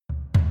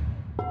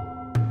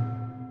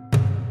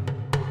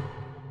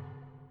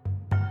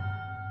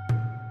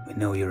We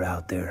know you're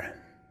out there.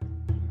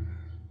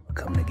 We're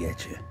coming to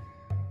get you.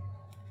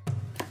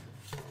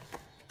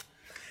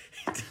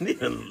 Didn't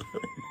even.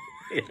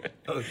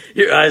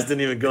 Your eyes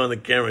didn't even go on the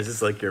camera. It's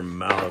just like your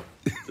mouth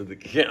to the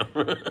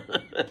camera.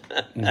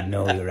 We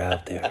know you're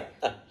out there,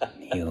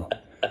 Neil.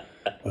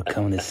 We're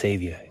coming to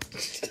save you.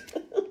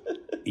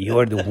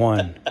 You're the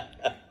one.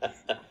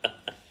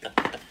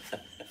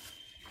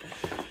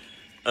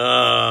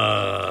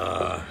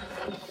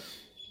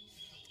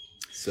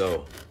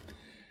 So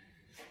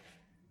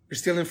we're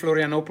still in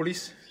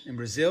Florianopolis, in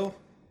Brazil.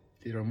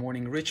 Did our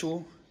morning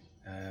ritual.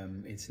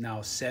 It's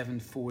now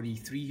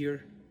 7:43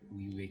 here.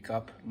 We wake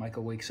up.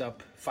 Michael wakes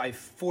up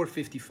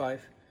 4:55.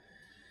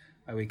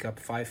 I wake up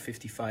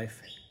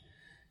 5:55.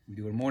 We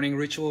do our morning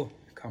ritual.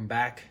 Come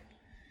back,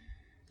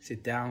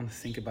 sit down,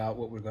 think about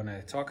what we're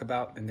gonna talk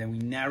about, and then we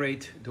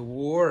narrate the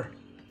war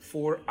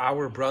for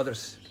our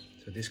brothers.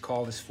 So this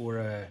call is for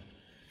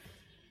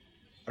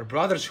our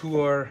brothers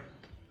who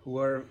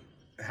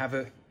have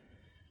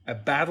a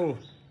battle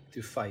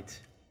to fight,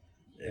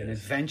 an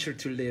adventure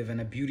to live, and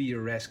a beauty to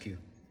rescue.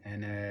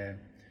 And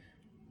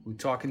we're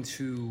talking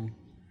to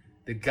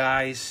the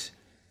guys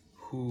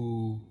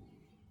who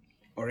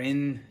are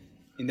in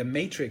the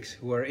matrix,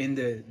 who are in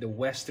the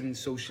Western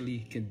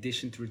socially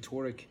conditioned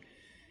rhetoric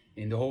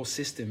in the whole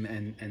system,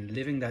 and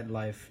living that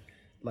life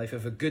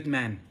of a good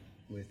man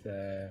with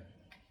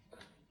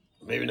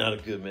maybe not a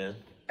good man.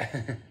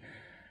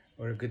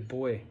 or a good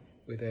boy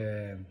with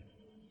a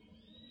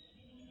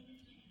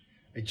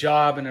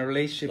job and a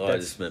relationship. Oh, I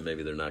just meant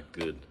maybe they're not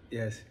good.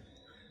 Yes.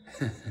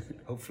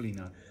 Hopefully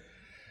not.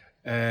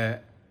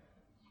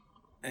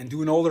 And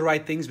doing all the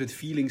right things, but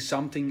feeling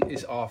something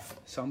is off.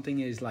 Something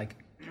is like,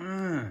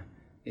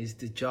 is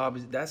the job,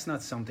 that's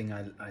not something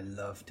I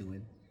love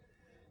doing.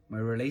 My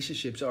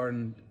relationships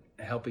aren't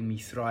helping me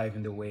thrive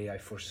in the way I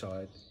foresaw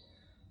it.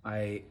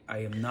 I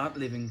am not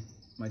living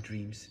my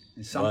dreams,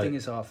 and something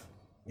is off.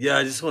 Yeah,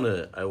 I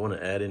want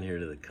to add in here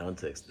to the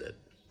context that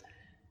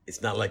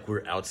it's not like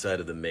we're outside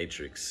of the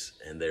matrix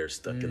and they're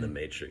stuck in the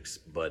matrix,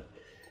 but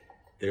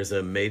there's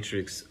a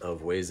matrix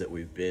of ways that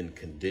we've been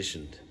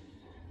conditioned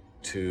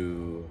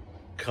to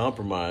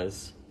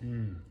compromise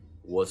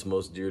what's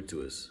most dear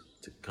to us.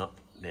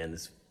 Man,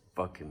 this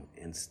fucking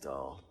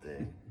install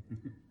thing.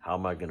 How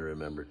am I going to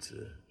remember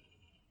to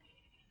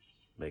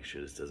make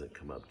sure this doesn't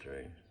come up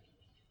during?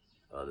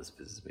 Oh, this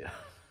pisses me off.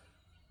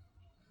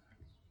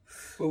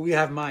 Well, we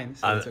have mine.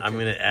 So it's okay. I'm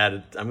gonna add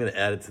it. I'm gonna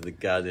add it to the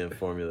goddamn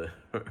formula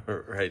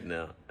right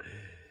now.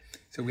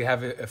 So we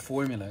have a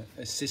formula,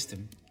 a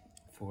system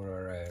for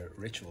our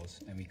rituals,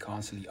 and we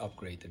constantly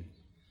upgrade them.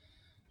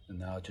 And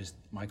now just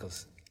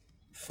Michael's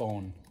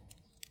phone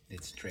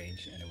did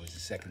strange, and it was the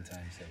second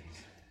time, so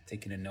he's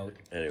taking a note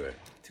Anyway,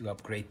 to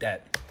upgrade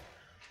that.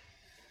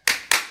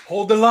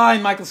 Hold the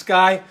line, Michael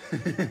Sky.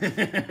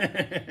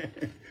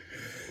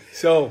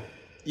 So,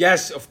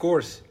 yes, of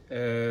course.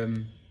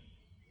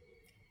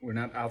 We're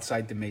not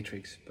outside the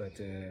matrix, but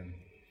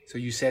so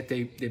you said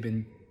they've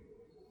been.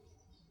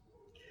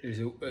 There's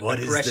what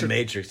is the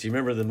Matrix? Do you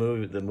remember the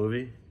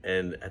movie?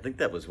 And I think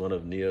that was one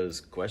of Neo's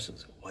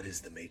questions. What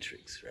is the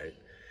Matrix, right?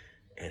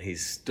 And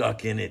he's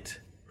stuck in it,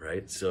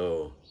 right?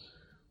 So,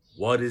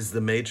 what is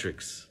the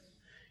Matrix?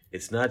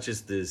 It's not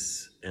just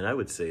this, and I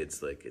would say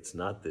it's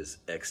not this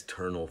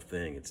external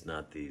thing. It's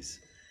not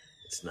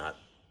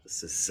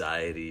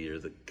society or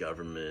the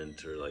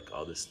government or like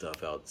all this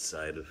stuff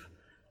outside of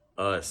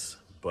us,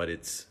 but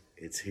it's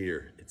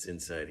here. It's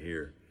inside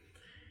here.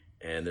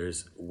 And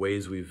there's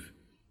ways we've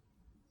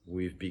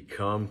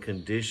become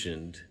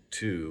conditioned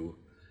to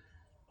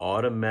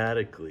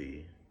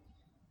automatically,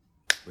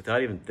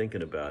 without even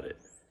thinking about it,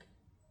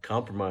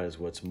 compromise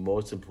what's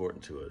most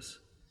important to us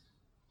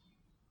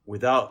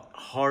without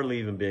hardly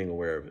even being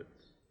aware of it.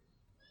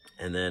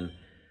 And then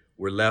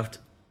we're left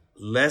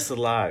less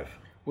alive.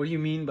 What do you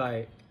mean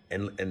by...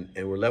 And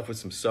we're left with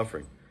some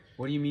suffering.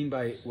 What do you mean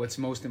by what's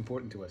most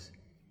important to us?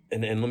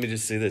 And let me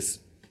just say this.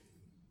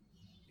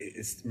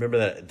 Remember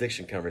that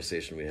addiction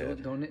conversation we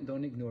had?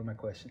 Don't ignore my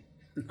question.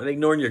 I'm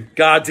ignoring your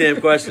goddamn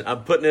question.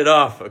 I'm putting it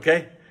off,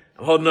 okay?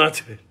 I'm holding on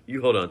to it.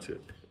 You hold on to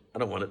it. I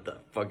don't want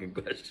that fucking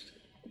question.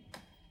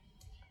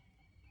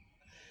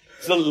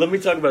 So let me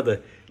talk about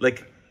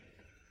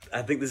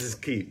I think this is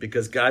key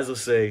because guys will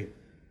say,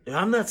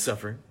 I'm not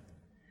suffering.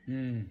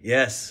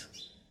 Yes.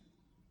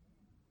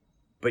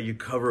 But you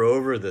cover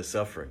over the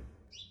suffering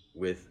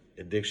with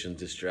addiction,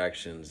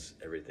 distractions,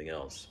 everything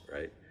else,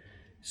 right?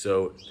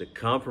 So the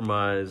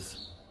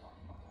compromise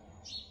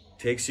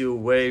takes you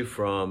away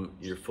from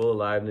your full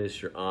aliveness,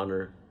 your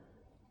honor,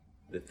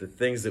 the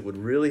things that would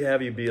really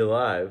have you be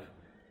alive.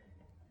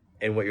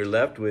 And what you're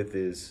left with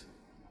is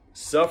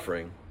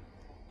suffering.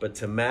 But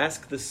to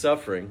mask the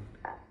suffering,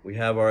 we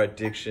have our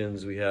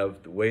addictions, we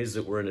have the ways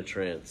that we're in a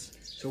trance.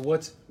 So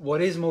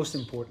what is most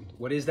important?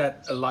 What is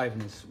that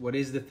aliveness? What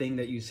is the thing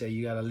that you say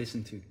you gotta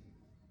listen to?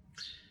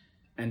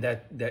 And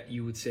that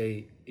you would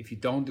say, if you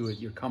don't do it,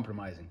 you're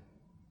compromising.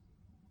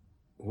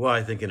 Well,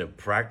 I think in a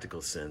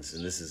practical sense,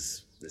 and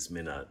this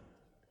may not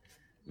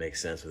make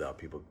sense without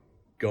people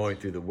going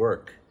through the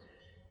work,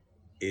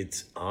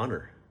 It's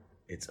honor.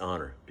 It's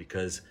honor,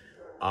 because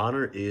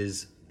honor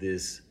is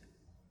this.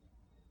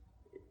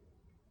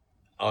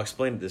 I'll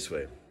explain it this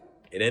way.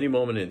 At any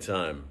moment in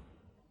time,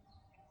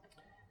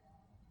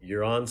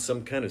 you're on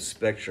some kind of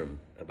spectrum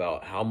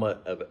about how much,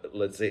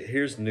 let's say,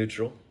 here's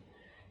neutral,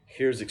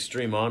 here's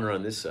extreme honor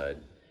on this side,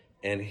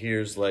 and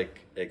here's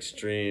like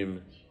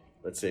extreme,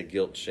 let's say,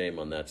 guilt, shame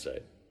on that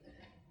side.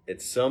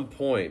 At some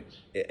point,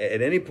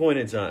 at any point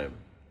in time,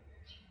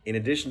 in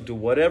addition to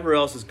whatever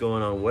else is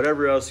going on,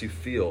 whatever else you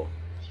feel,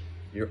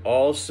 you're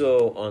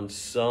also on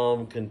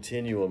some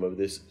continuum of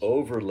this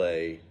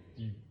overlay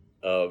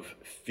of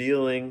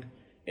feeling,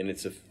 and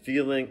it's a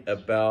feeling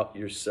about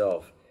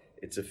yourself.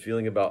 It's a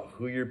feeling about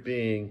who you're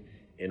being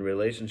in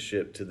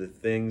relationship to the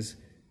things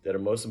that are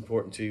most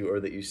important to you, or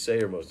that you say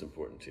are most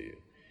important to you.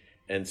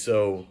 And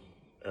so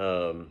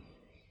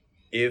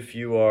if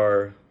you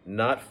are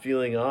not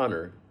feeling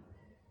honor,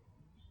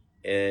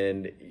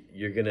 and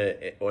you're gonna,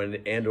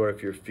 or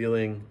if you're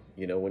feeling,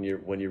 when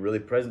you're really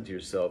present to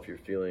yourself, you're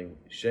feeling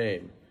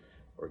shame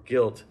or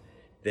guilt,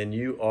 then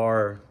you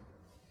are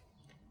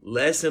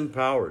less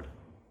empowered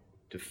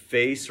to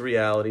face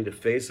reality, to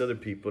face other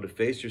people, to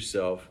face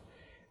yourself,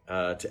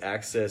 to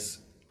access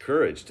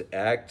courage, to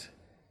act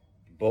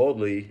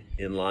boldly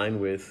in line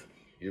with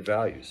your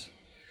values.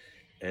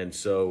 And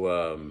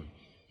so,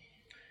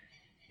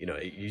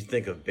 you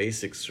think of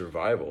basic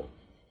survival,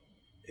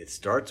 it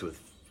starts with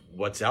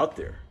what's out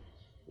there.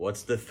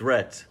 What's the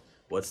threat?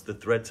 What's the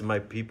threat to my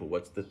people?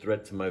 What's the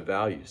threat to my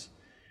values?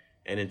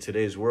 And in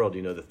today's world,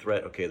 the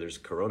threat, okay, there's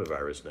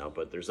coronavirus now,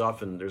 but there's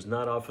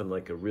not often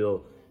like a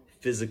real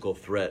physical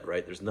threat,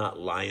 right? There's not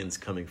lions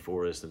coming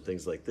for us and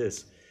things like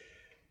this.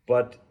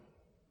 But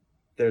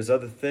there's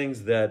other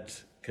things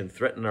that can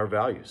threaten our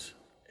values.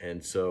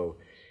 And so,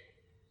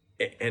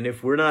 and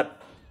if we're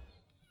not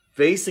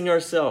facing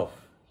ourselves,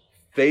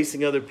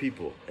 facing other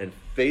people, and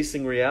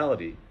facing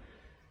reality,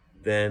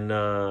 then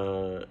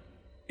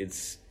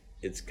it's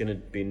going to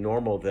be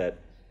normal that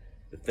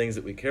the things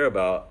that we care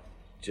about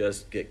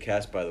just get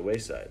cast by the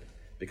wayside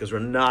because we're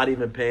not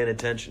even paying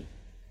attention.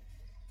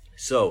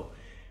 So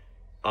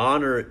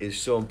honor is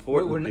so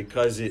important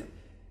because it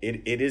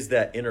is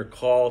that inner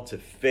call to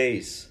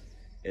face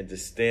and to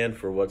stand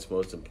for what's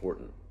most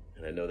important.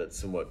 And I know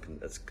that's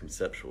that's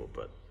conceptual,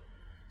 but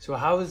so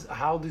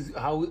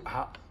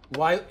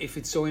why, if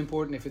it's so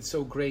important, if it's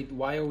so great,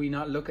 why are we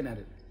not looking at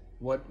it?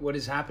 What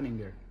is happening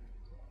there?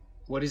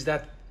 What is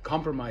that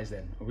compromise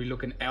then? Are we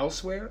looking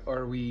elsewhere? Or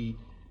are we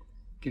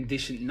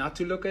conditioned not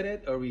to look at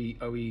it? Do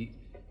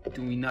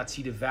we not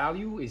see the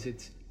value? Is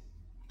it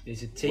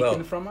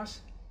taken from us?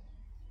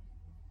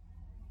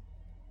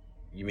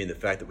 You mean the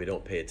fact that we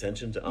don't pay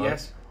attention to honor?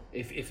 Yes.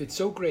 If it's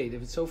so great,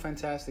 if it's so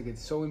fantastic,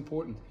 it's so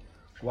important,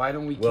 why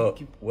don't we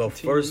keep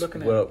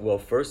looking at it? Well,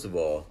 first of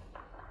all,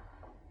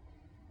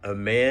 a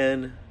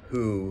man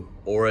who,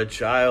 or a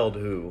child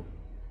who,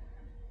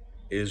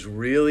 is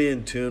really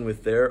in tune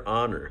with their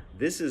honor,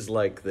 this is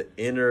like the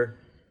inner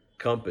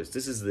compass.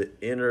 This is the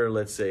inner,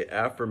 let's say,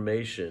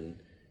 affirmation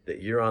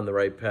that you're on the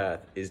right path,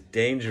 is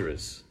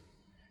dangerous.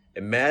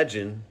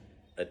 Imagine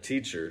a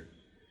teacher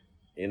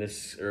in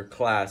a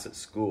class at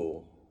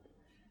school,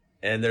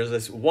 and there's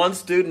this one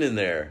student in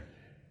there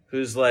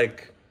who's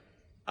like,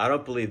 I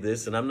don't believe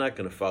this, and I'm not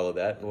going to follow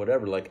that, and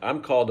whatever. Like,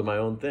 I'm called to my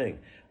own thing.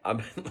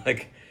 I'm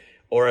like,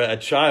 or a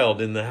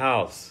child in the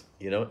house.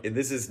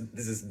 This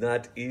is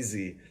not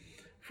easy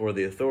for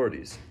the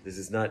authorities. This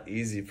is not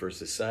easy for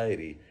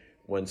society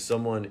when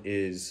someone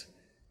is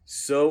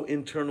so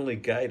internally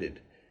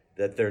guided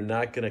that they're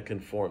not going to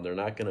conform, they're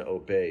not going to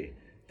obey.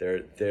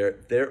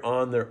 They're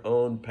on their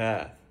own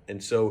path.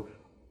 And so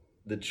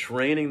the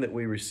training that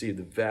we receive,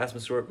 the vast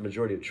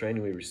majority of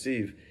training we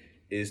receive,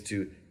 is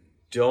to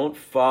don't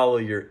follow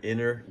your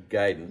inner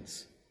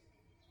guidance.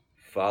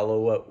 Follow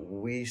what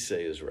we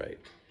say is right.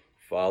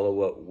 Follow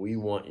what we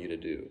want you to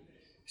do.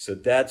 So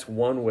that's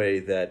one way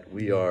that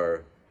we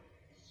are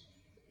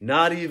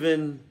not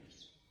even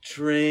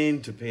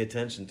trained to pay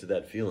attention to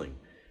that feeling.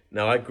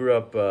 Now, I grew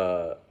up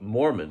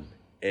Mormon,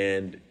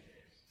 and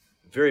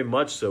very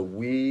much so,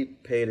 we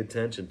paid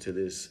attention to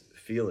this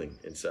feeling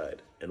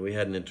inside, and we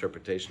had an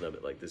interpretation of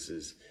it, like this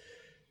is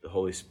the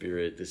Holy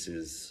Spirit, this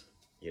is,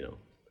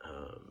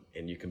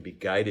 and you can be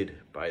guided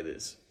by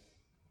this.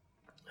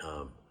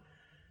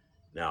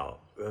 Now,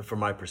 from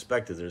my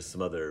perspective, there's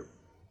some other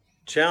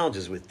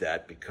challenges with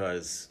that,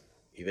 because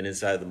even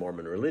inside of the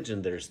Mormon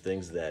religion, there's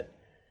things that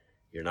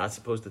you're not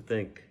supposed to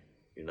think,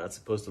 you're not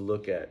supposed to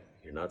look at,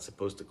 you're not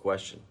supposed to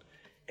question,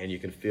 and you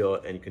can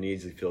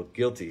easily feel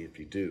guilty if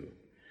you do.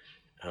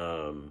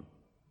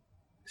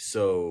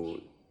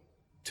 So,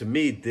 to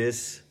me,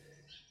 this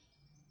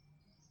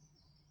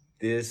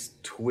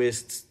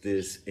twists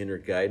this inner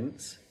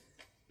guidance,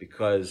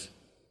 because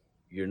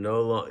you're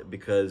no longer,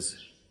 because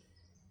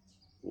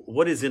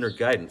what is inner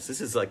guidance? This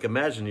is like,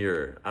 imagine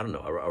you're, I don't know,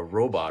 a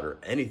robot or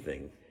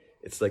anything.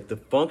 It's like the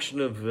function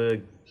of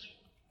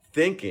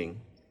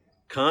thinking,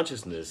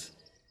 consciousness,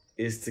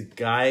 is to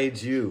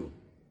guide you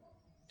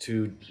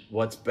to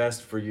what's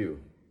best for you,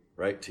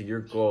 right? To your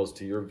goals,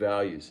 to your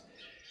values.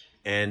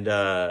 And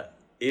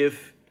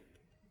if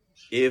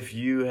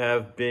you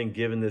have been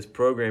given this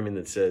programming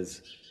that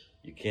says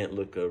you can't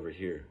look over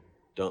here,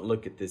 don't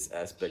look at this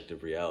aspect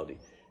of reality,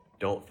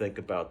 don't think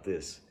about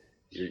this,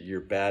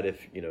 you're bad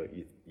if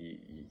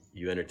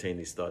you entertain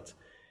these thoughts,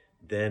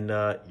 then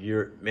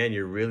you're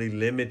really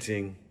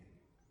limiting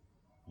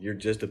your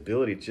just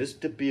ability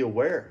just to be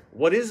aware.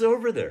 What is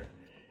over there?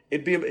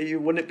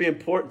 Wouldn't it be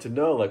important to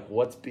know, like,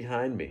 what's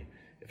behind me?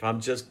 If I'm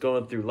just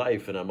going through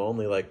life and I'm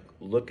only like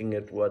looking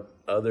at what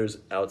others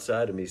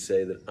outside of me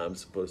say that I'm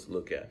supposed to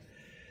look at.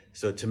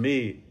 So to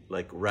me,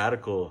 like,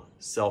 radical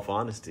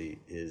self-honesty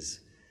is,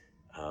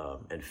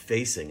 and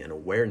facing and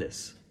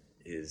awareness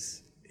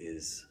is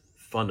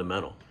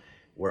fundamental.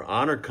 Where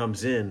honor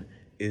comes in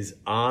is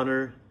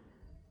honor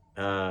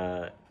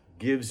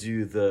gives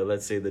you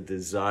let's say the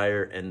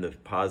desire and the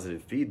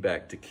positive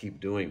feedback to keep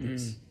doing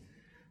this,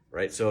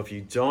 right? So if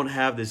you don't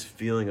have this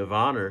feeling of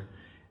honor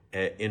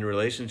in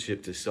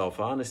relationship to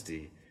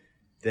self-honesty,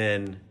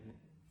 then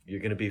you're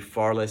going to be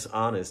far less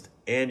honest,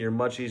 and you're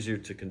much easier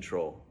to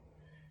control.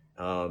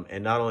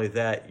 And not only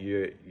that,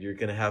 you're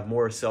going to have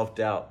more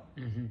self-doubt.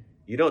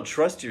 You don't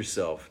trust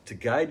yourself to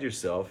guide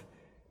yourself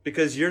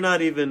because you're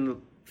not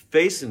even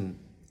facing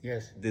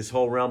this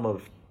whole realm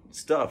of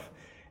stuff.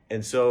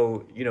 And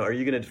so, are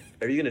you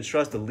gonna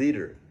trust a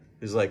leader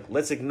who's like,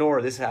 let's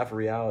ignore this half of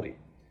reality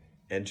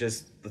and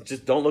just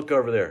don't look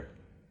over there?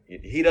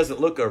 He doesn't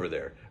look over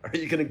there. Are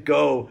you gonna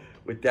go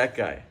with that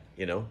guy?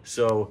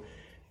 So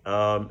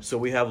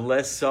we have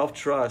less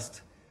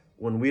self-trust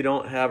when we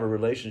don't have a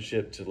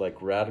relationship to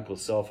like radical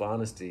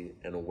self-honesty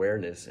and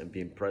awareness and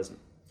being present.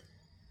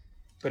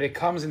 But it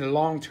comes in the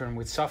long term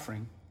with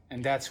suffering,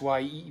 and that's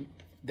why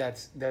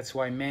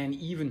man,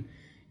 even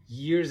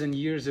years and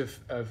years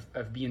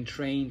of being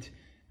trained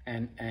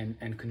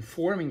and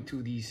conforming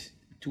to these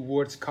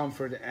towards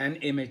comfort and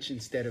image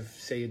instead of,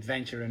 say,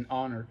 adventure and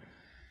honor,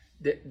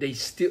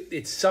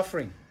 it's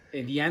suffering.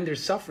 In the end, they're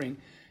suffering,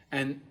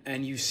 and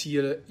you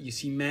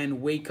see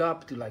men wake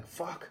up to like,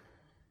 fuck,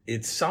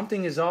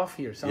 something is off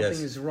here, something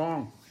is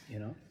wrong,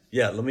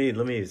 Yeah, let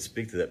me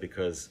speak to that,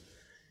 because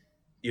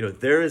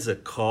there is a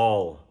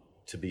call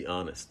to be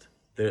honest.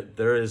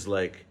 There is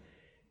like,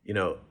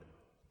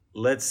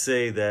 let's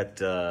say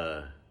that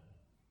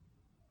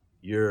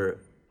you're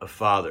a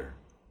father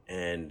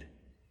and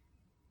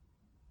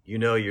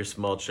your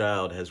small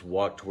child has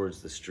walked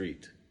towards the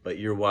street, but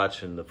you're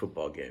watching the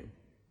football game,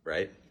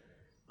 right?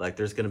 Like,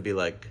 there's going to be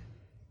like,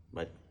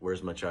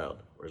 where's my child?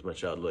 Where's my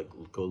child?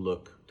 Go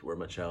look to where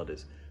my child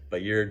is.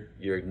 But you're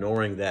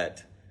ignoring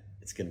that.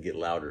 It's going to get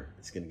louder.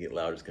 It's going to get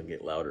louder. It's going to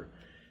get louder.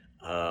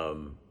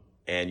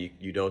 And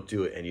you don't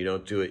do it, and you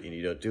don't do it, and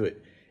you don't do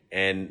it.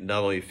 And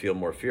not only you feel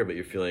more fear, but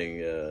you're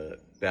feeling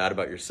bad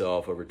about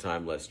yourself over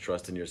time, less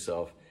trust in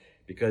yourself,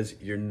 because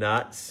you're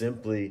not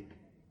simply,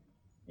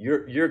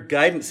 your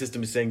guidance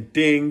system is saying,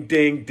 ding,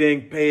 ding,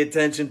 ding, pay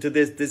attention to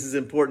this is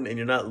important, and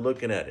you're not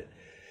looking at it.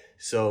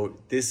 So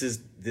this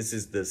is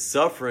the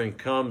suffering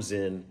comes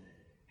in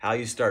how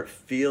you start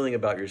feeling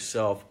about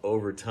yourself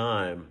over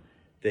time,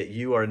 that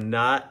you are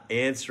not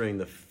answering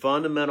the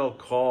fundamental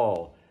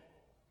call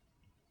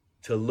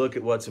to look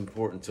at what's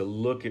important, to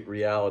look at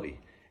reality.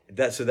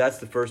 So that's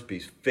the first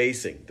piece,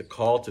 facing, the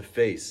call to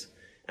face.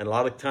 And a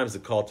lot of times the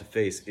call to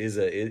face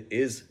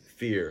is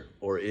fear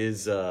or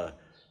is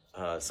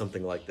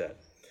something like that.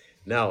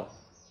 Now,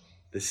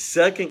 the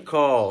second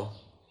call,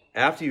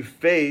 after you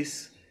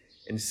face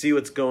and see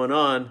what's going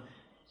on,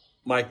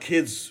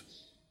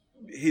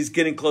 he's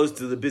getting close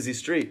to the busy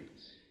street.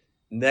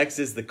 Next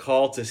is the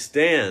call to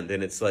stand,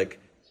 and it's like,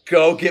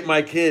 go get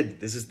my kid.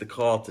 This is the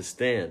call to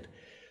stand.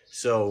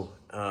 So,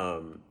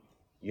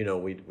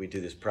 we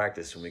do this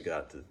practice when we go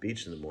out to the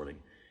beach in the morning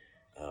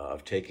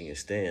of taking a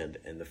stand.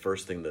 And the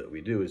first thing that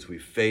we do is we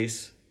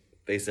face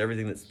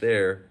everything that's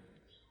there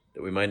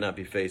that we might not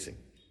be facing.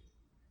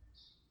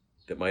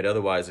 That might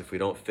otherwise, if we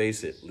don't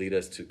face it, lead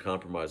us to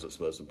compromise what's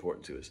most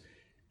important to us.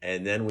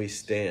 And then we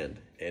stand.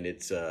 And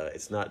it's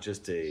not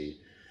just a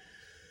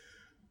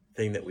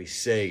thing that we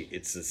say,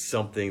 it's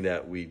something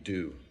that we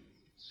do.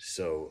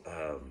 So,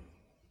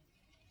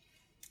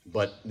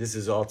 but this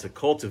is all to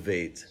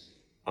cultivate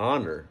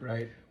honor,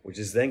 right? Which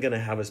is then going to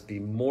have us be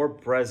more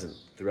present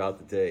throughout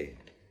the day,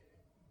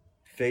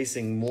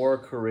 facing more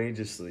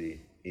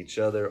courageously each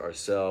other,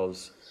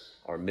 ourselves,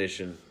 our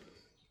mission,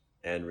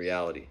 and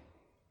reality.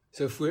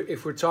 So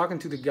if we're talking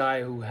to the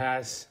guy who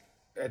has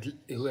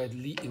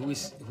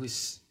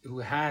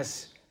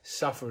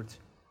suffered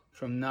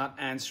from not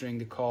answering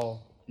the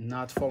call,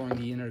 not following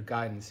the inner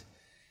guidance,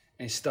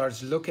 and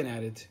starts looking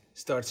at it,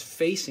 starts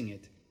facing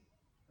it,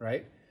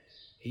 right?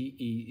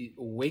 He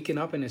waking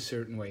up in a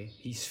certain way.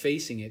 He's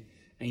facing it,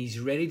 and he's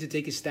ready to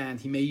take a stand.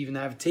 He may even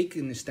have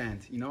taken a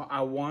stand.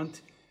 I want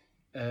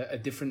a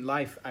different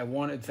life. I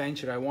want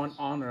adventure. I want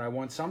honor. I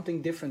want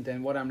something different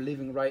than what I'm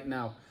living right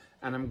now,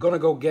 and I'm gonna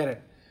go get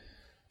it.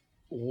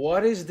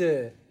 What is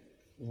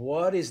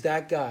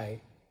that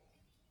guy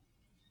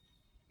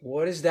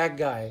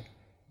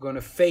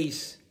gonna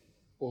face,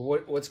 or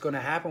what's gonna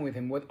happen with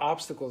him? What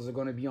obstacles are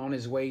gonna be on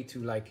his way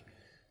to like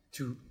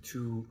to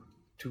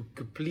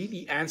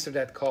completely answer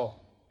that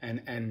call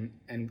and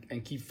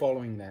keep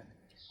following that?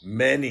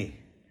 Many.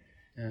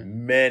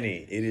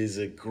 It is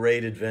a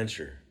great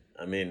adventure.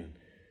 I mean,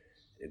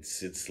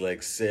 it's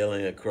like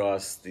sailing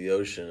across the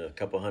ocean a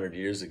couple hundred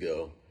years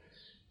ago,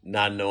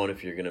 not knowing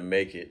if you're going to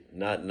make it,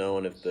 not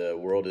knowing if the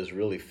world is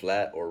really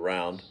flat or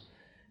round,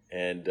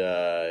 and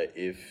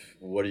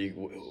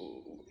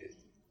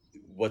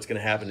what's going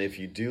to happen if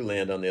you do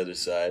land on the other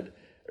side.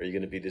 Are you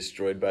going to be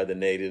destroyed by the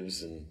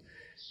natives? And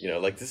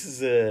like this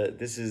is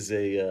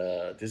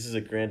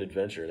a grand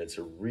adventure, and it's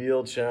a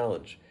real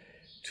challenge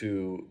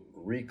to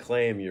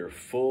reclaim your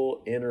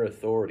full inner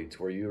authority,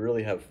 to where you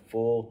really have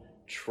full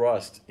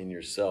trust in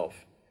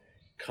yourself,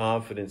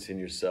 confidence in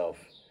yourself.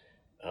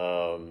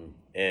 And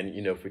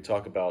if we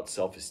talk about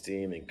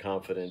self-esteem and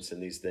confidence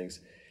and these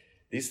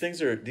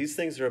things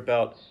are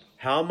about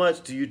how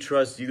much do you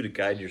trust you to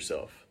guide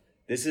yourself.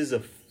 This is a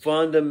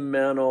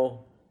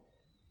fundamental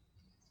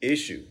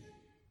issue.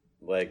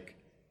 Like,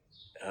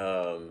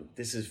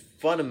 this is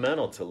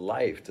fundamental to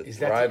life, to Is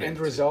thriving. that the end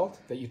result,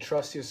 that you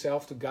trust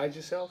yourself to guide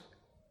yourself?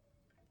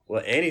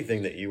 Well,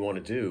 anything that you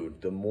want to do,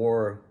 the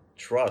more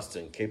trust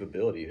and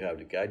capability you have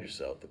to guide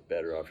yourself, the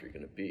better off you're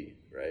going to be,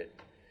 right?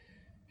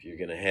 If you're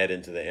going to head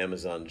into the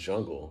Amazon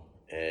jungle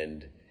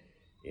and,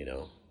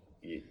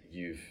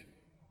 you've...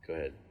 Go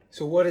ahead.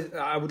 So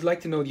I would like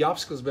to know the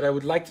obstacles, but I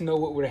would like to know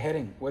what we're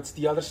heading. What's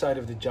the other side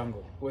of the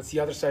jungle? What's the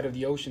other side of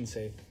the ocean,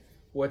 say?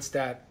 What's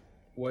that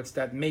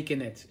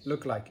making it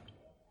look like?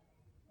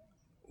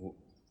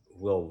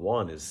 Well,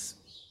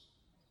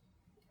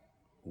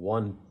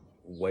 one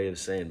way of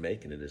saying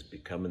making it is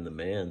becoming the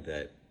man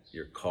that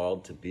you're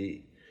called to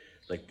be.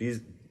 Like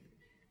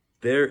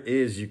there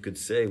is, you could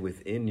say,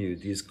 within you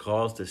these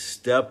calls to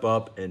step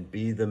up and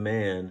be the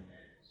man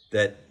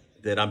that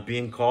I'm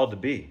being called to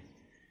be.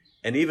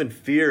 And even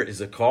fear is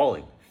a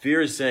calling.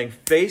 Fear is saying,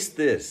 face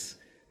this,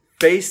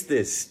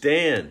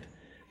 stand,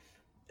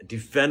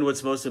 defend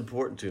what's most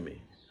important to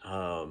me.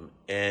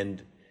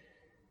 And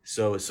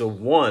so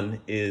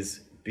one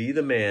is be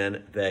the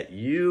man that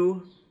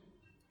you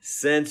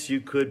sense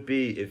you could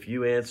be if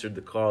you answered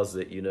the calls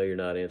that you're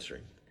not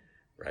answering,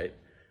 right?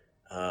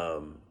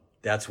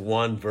 That's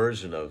one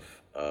version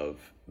of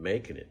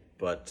making it.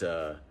 But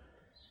all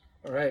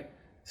right.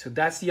 So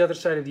that's the other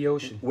side of the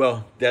ocean.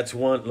 Well, that's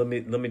one. Let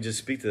me just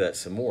speak to that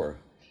some more.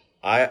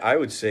 I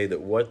would say that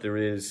what there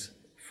is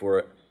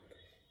for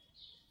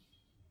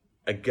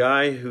a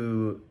guy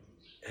who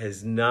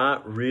has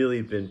not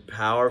really been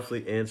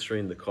powerfully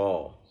answering the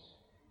call,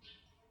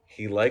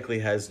 he likely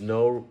has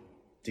no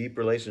deep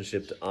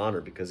relationship to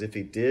honor, because if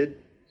he did,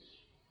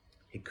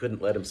 he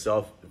couldn't let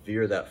himself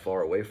veer that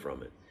far away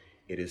from it.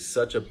 It is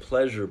such a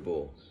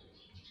pleasurable,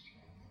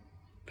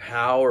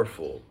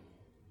 powerful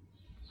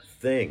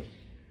thing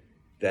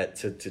that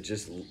to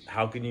just,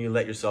 how can you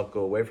let yourself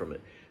go away from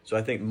it? So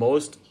I think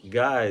most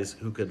guys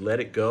who could let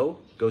it go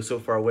so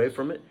far away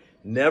from it,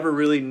 never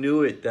really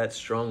knew it that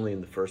strongly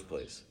in the first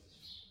place.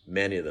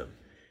 Many of them.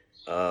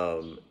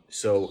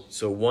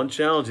 So one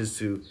challenge is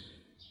to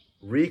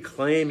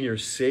reclaim your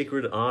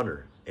sacred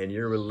honor and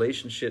your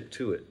relationship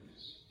to it,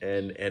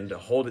 and to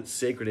hold it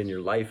sacred in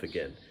your life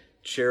again.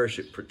 Cherish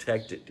it,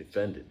 protect it,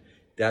 defend it.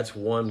 That's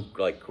one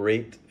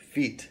great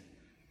feat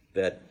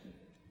that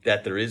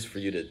there is for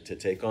you to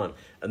take on.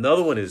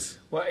 Another one is,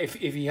 well, if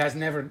he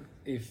hasn't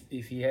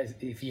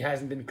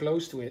been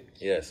close to it,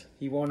 yes,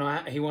 he won't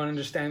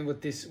understand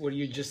what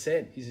you just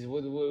said. He says,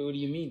 what do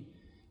you mean?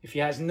 If he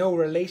has no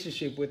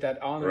relationship with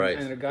that honor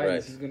and the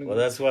guidance, he's going to. Well,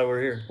 that's why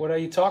we're here. What are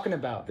you talking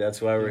about?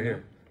 That's why we're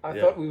here. I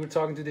thought we were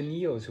talking to the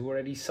Neos who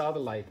already saw the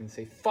light and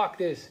say, "Fuck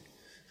this."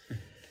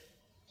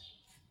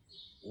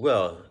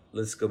 Well,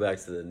 let's go back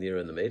to the Neo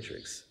in the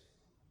Matrix.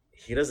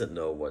 He doesn't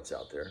know what's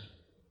out there.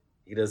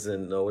 He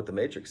doesn't know what the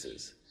Matrix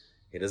is.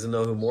 He doesn't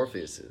know who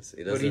Morpheus is.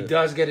 But he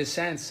does get a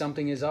sense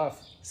something is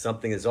off.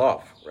 Something is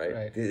off,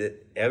 right?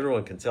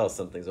 Everyone can tell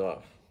something's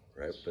off,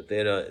 right? But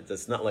they don't.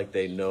 It's not like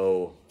they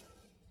know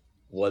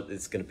what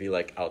it's going to be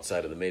like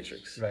outside of the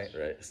Matrix, right?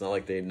 It's not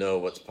like they know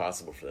what's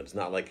possible for them. It's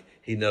not like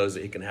he knows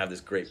that he can have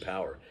this great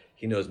power.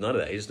 He knows none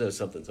of that. He just knows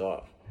something's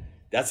off.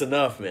 That's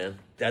enough, man.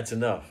 That's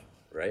enough,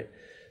 right?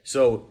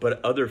 So,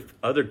 but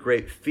other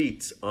great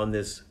feats on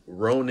this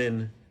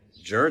Ronin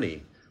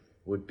journey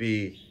would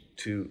be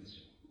to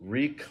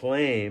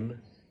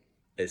reclaim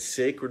a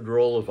sacred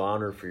role of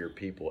honor for your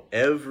people.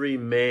 Every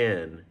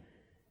man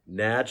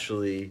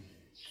naturally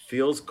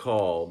feels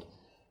called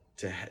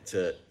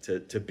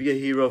to be a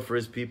hero for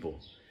his people,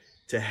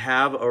 to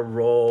have a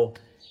role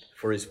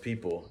for his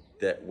people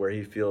where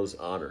he feels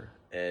honor.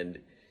 And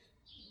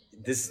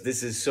this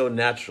is so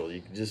natural.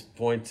 You can just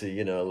point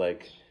to,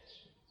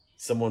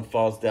 someone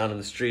falls down in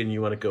the street and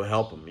you want to go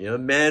help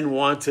them. Men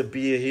want to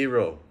be a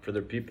hero for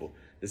their people.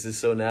 This is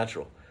so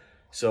natural.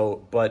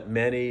 So, but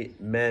many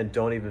men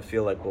don't even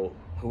feel like, well,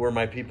 who are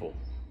my people?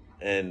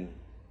 And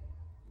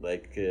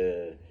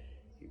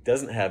he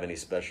doesn't have any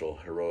special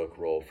heroic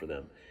role for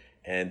them.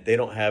 And they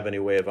don't have any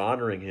way of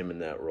honoring him in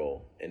that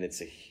role. And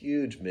it's a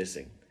huge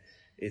missing.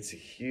 It's a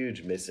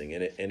huge missing.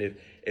 And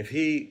if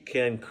he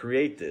can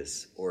create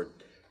this or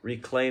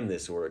reclaim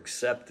this or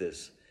accept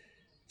this,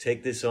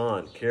 take this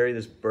on, carry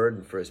this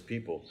burden for his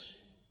people,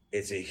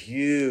 it's a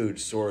huge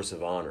source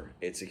of honor.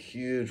 It's a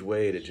huge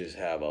way to just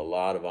have a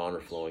lot of honor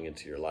flowing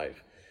into your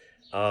life.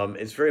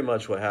 It's very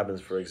much what happens,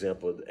 for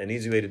example, an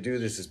easy way to do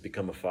this is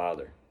become a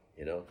father,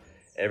 you know.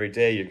 Every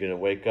day you're going to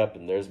wake up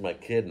and there's my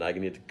kid and I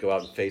need to go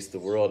out and face the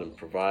world and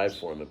provide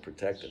for him and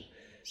protect him.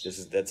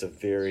 That's a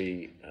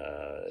very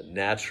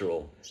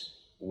natural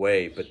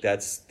way, but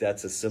that's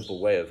a simple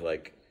way of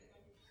like,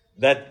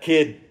 that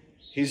kid,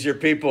 he's your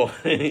people,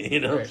 you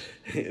know,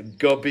 right.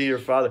 Go be your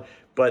father.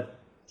 But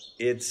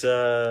it's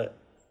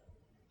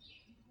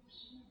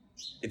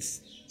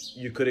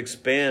you could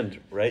expand,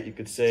 right? You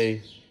could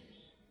say,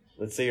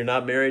 let's say you're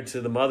not married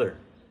to the mother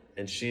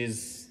and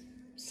she's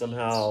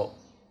somehow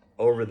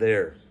over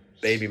there,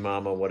 baby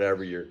mama,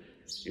 whatever, you're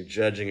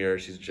judging her,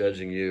 she's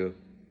judging you.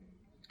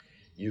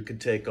 You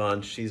could take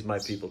on, she's my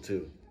people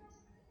too.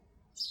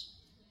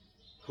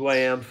 Who I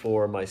am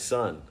for my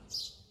son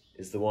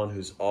is the one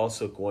who's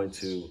also going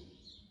to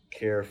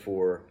care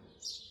for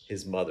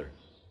his mother,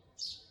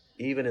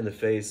 even in the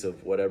face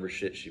of whatever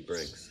shit she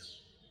brings.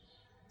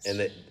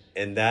 And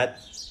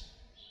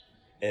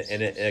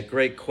a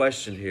great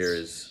question here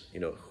is, you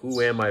know,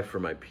 who am I for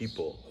my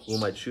people? Who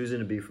am I choosing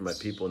to be for my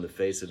people in the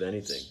face of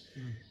anything?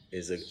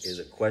 Is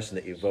a question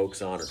that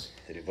evokes honor,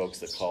 that evokes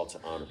the call to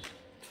honor.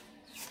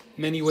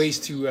 Many ways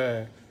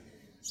to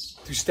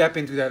step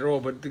into that role,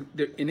 but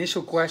the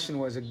initial question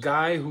was a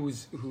guy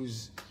who's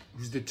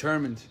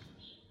determined,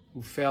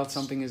 who felt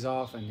something is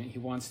off, and he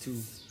wants to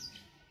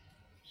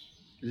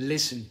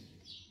listen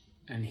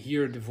and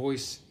hear the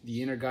voice,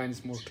 the inner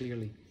guidance more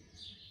clearly.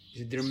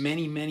 There are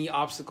many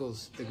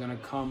obstacles that are going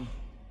to come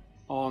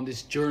on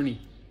this journey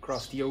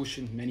across the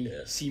ocean, many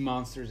sea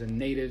monsters and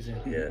natives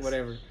and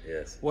whatever.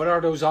 Yes. What are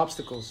those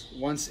obstacles?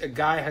 Once a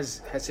guy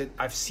has said,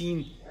 I've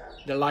seen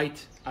the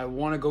light, I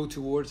want to go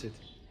towards it.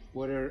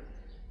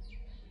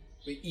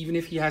 Even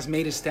if he has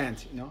made a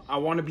stand, you know, I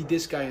want to be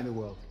this guy in the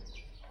world.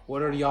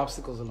 What are the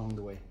obstacles along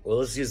the way? Well,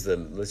 let's use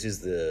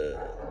the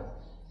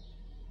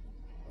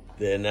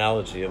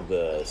analogy of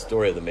the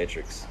story of the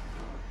Matrix.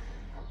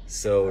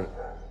 So,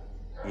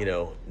 you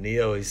know,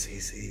 Neo,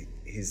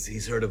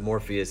 he's heard of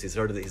Morpheus. He's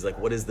heard of he's like,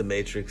 what is the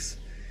Matrix?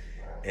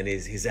 And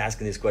he's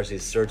asking these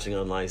questions. He's searching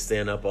online,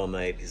 staying up all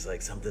night. He's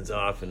like, something's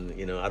off, and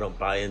you know, I don't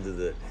buy into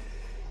the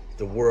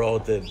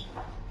world that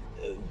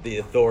the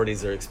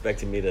authorities are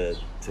expecting me to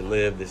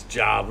live. This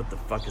job, what the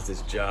fuck is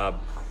this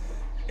job?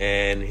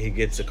 And he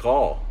gets a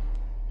call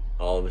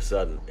all of a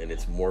sudden, and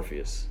it's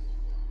Morpheus,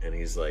 and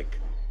he's like,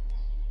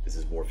 this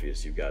is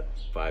Morpheus. You've got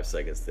 5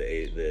 seconds.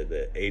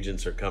 The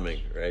agents are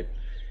coming, right?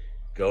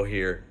 Go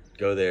here,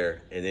 go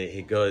there, and then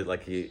he goes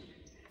like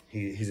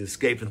he's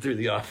escaping through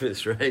the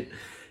office, right?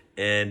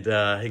 And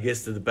he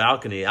gets to the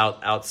balcony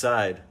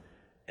outside,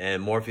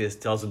 and Morpheus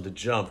tells him to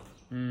jump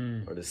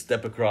or to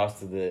step across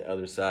to the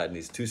other side, and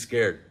he's too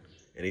scared,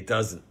 and he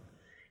doesn't,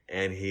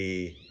 and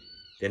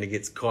then he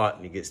gets caught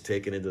and he gets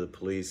taken into the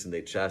police, and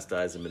they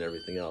chastise him and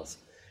everything else.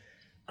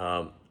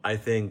 I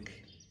think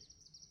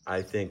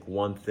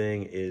one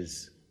thing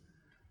is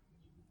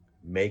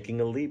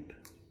making a leap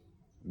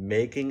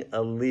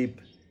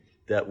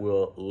that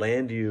will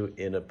land you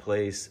in a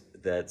place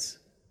that's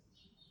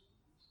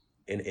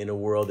in a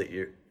world that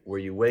where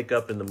you wake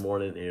up in the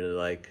morning and you're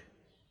like,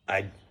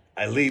 I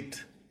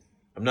leaped.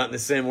 I'm not in the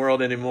same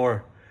world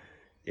anymore,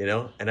 you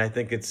know. And I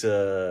think it's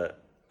a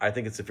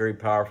very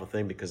powerful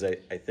thing, because I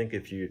think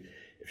if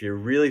you're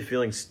really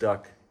feeling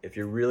stuck, if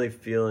you're really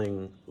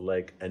feeling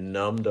like a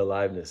numbed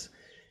aliveness,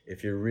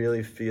 if you're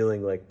really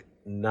feeling like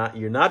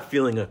you're not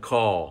feeling a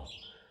call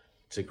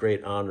to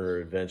great honor or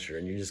adventure,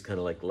 and you're just kind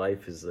of like,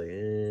 life is like,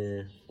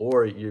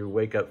 or you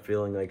wake up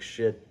feeling like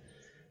shit,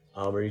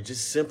 or you're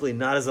just simply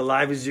not as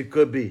alive as you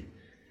could be,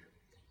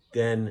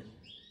 then,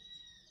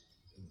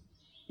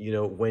 you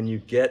know, when you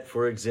get,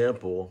 for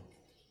example,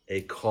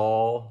 a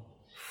call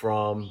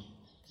from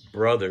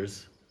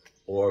brothers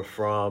or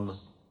from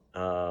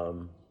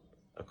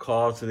a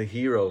call to the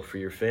hero for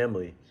your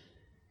family,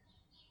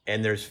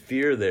 and there's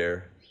fear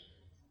there,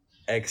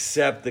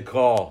 accept the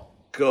call,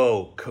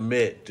 go,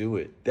 commit, do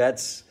it.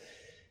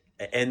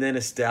 And then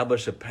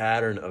establish a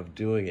pattern of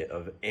doing it,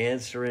 of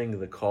answering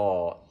the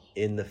call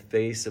in the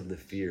face of the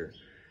fear.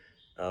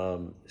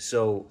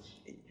 So,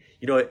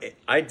 you know,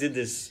 I did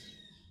this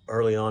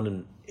early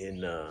on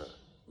in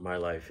my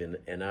life,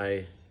 and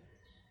I,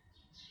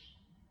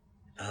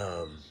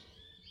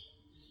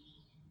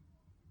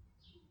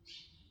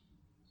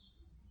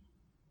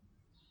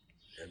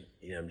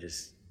 you know, I'm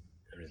just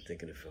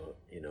thinking of,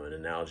 you know, an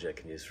analogy I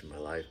can use from my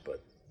life,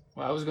 but.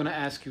 Well, I was going to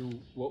ask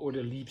you, what were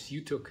the leaps you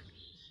took?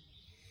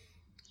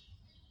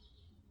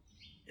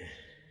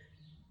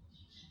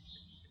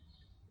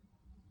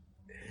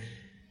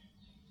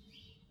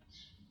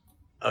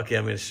 Okay,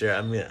 I'm going to share.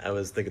 I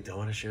was thinking, do I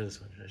want to share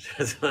this one? Should I share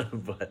this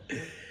one? But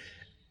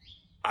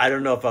I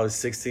don't know if I was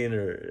 16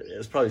 or it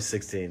was probably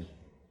 16.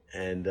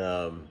 And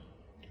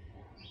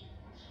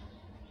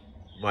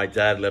my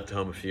dad left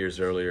home a few years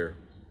earlier,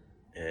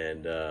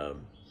 and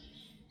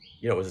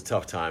it was a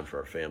tough time for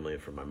our family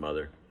and for my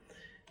mother,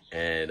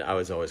 and I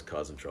was always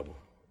causing trouble.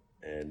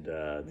 And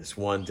this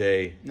one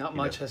day, Not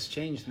much has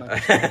changed.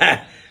 Much.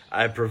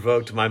 I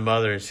provoked my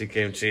mother, and she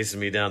came chasing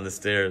me down the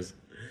stairs,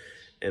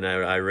 and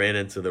I ran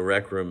into the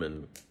rec room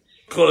and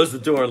closed the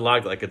door and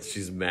locked like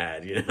she's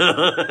mad,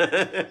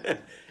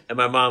 And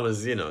my mom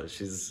is,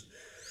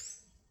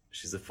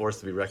 she's a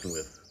force to be reckoned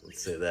with.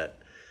 Let's say that.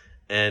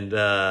 And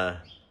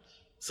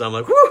so I'm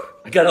like, whew,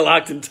 I got it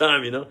locked in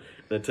time, And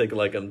I take it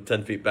like I'm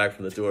 10 feet back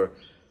from the door.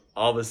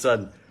 All of a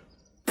sudden,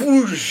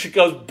 whoosh, she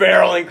goes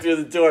barreling through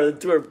the door. The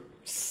door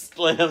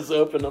slams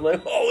open. I'm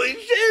like, holy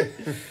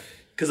shit.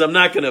 Because I'm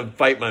not going to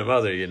fight my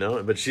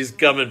mother, But she's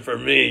coming for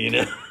me,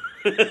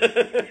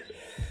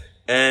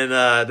 And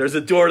there's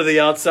a door to the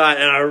outside.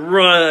 And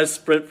I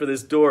sprint for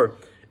this door.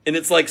 And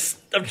it's like,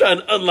 I'm trying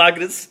to unlock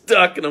it. It's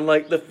stuck. And I'm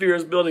like, the fear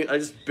is building. I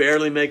just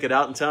barely make it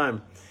out in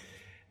time.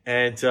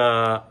 And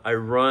I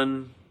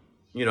run,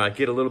 I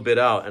get a little bit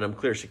out. And I'm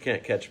clear she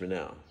can't catch me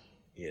now,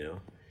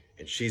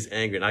 And she's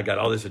angry. And I got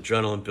all this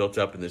adrenaline built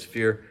up and this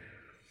fear.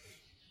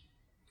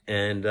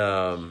 And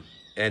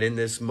in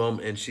this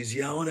moment, and she's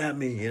yelling at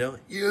me,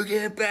 you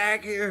get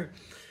back here.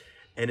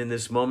 And in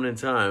this moment in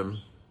time,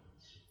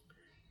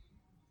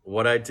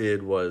 what I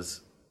did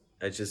was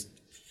I just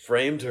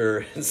framed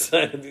her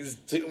inside of these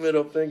two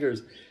middle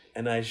fingers,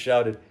 and I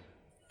shouted,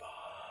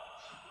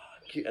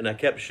 fuck you. And I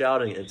kept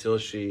shouting until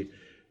she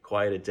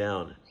quieted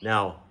down.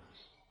 Now,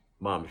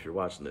 Mom, if you're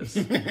watching this,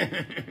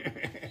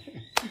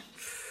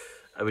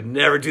 I would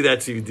never do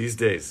that to you these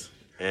days.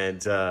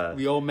 And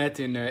we all met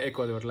in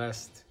Ecuador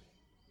last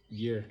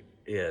year.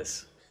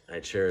 Yes, I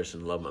cherish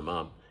and love my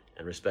mom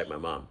and respect my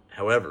mom.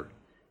 However,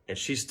 and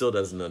she still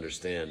doesn't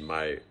understand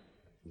my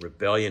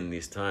rebellion in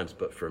these times,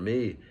 but for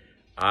me,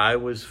 I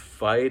was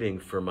fighting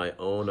for my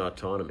own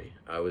autonomy.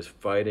 I was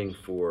fighting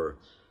for,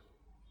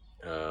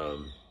 I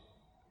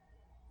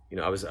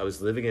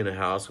was living in a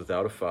house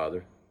without a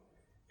father,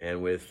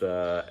 and with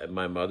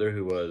my mother,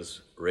 who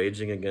was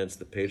raging against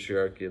the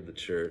patriarchy of the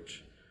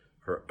church,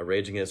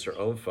 raging against her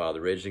own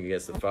father, raging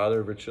against the father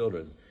of her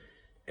children.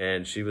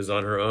 And she was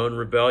on her own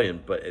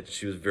rebellion, but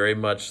she was very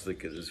much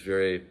like, it was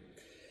very,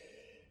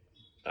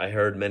 I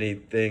heard many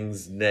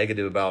things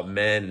negative about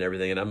men and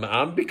everything, and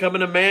I'm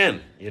becoming a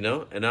man,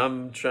 and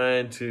I'm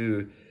trying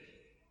to,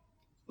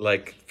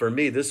 like, for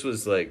me, this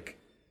was like,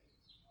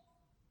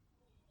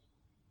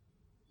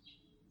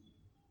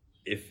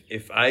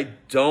 if I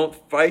don't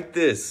fight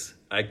this,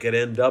 I could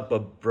end up a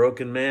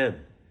broken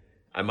man.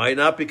 I might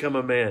not become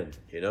a man,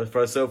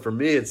 So for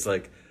me, it's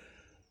like,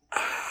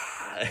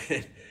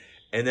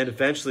 and then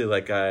eventually,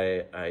 like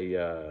I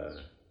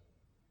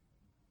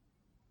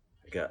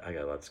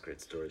got lots of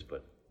great stories,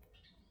 but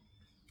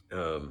we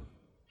don't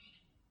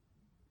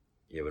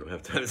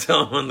have time to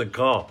tell them on the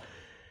call.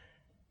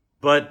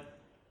 But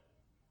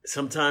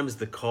sometimes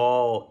the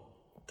call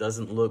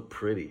doesn't look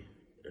pretty,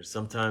 or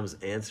sometimes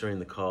answering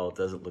the call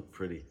doesn't look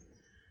pretty.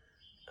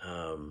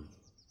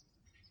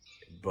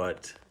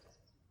 But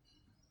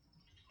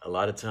a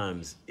lot of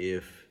times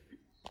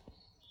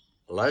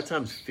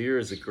fear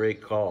is a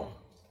great call,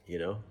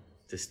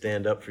 to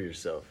stand up for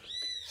yourself.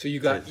 So you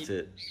got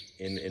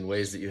in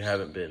ways that you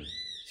haven't been.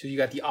 So you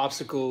got the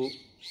obstacle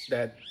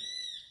that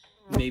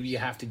maybe you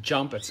have to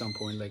jump at some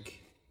point,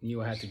 like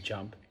Neil had to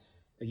jump,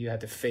 like you had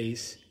to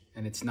face,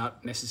 and it's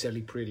not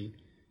necessarily pretty.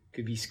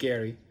 Could be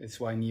scary. That's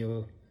why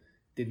Neil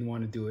didn't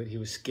want to do it. He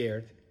was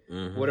scared.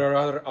 Mm-hmm. What are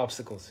other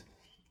obstacles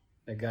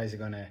that guys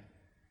that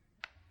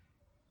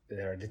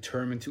are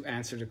determined to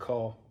answer the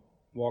call,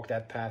 walk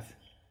that path?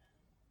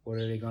 What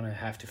are they going to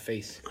have to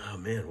face? Oh,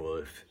 man.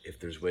 Well, if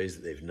there's ways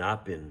that they've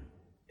not been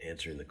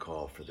answering the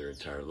call for their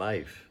entire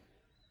life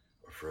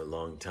or for a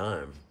long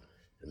time,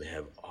 then they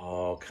have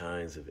all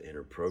kinds of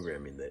inner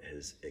programming that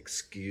has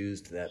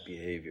excused that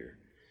behavior.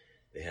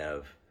 They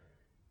have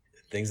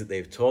things that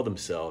they've told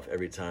themselves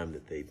every time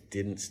that they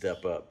didn't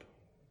step up,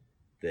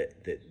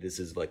 that this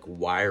is like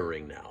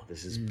wiring now.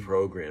 This is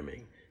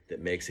programming that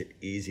makes it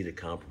easy to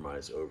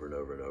compromise over and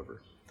over and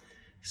over.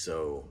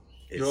 So...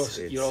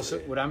 You're also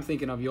what I'm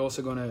thinking of, you're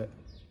also going to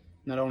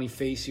not only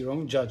face your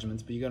own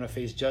judgments, but you're going to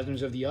face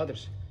judgments of the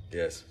others.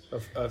 Yes.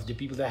 Of the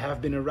people that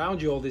have been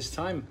around you all this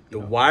time. The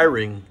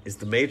wiring is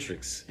the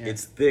matrix. Yeah.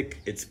 It's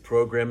thick. It's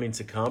programming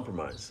to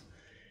compromise.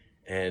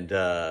 And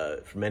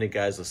for many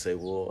guys, they'll say,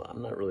 well,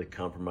 I'm not really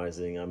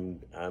compromising.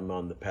 I'm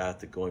on the path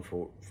to going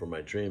for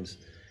my dreams.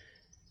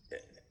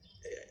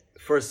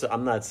 First,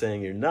 I'm not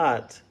saying you're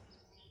not.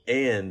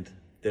 And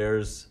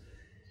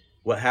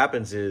what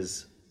happens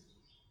is,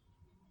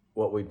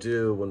 what we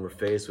do when we're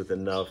faced with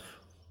enough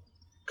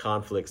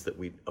conflicts that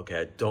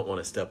I don't want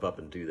to step up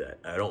and do that.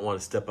 I don't want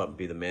to step up and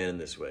be the man in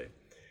this way.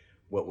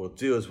 What we'll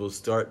do is we'll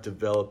start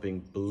developing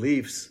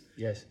beliefs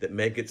that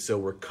make it so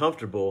we're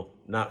comfortable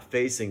not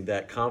facing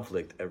that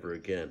conflict ever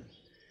again.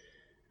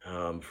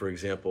 For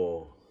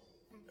example,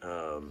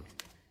 I'm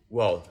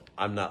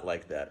not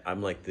like that.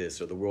 I'm like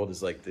this, or the world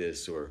is like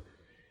this, or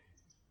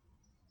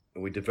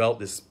And we develop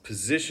this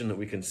position that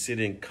we can sit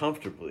in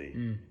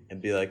comfortably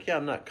and be like, yeah,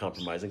 I'm not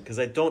compromising because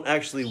I don't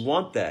actually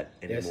want that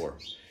anymore.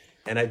 Yes.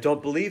 And I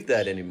don't believe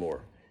that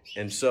anymore.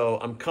 And so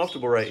I'm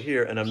comfortable right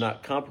here and I'm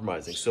not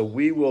compromising. So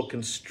we will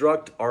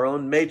construct our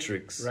own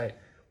matrix. Right.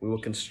 We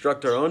will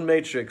construct our own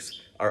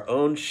matrix, our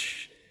own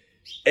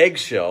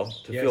eggshell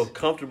to feel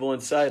comfortable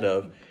inside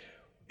of.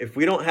 If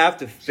we don't have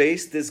to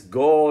face this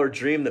goal or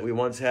dream that we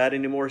once had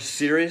anymore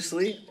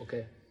seriously,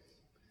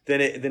 then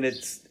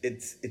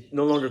it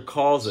no longer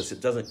calls us. It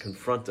doesn't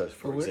confront us.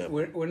 For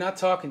example, we're not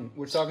talking.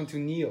 We're talking to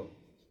Neo.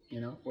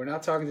 We're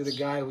not talking to the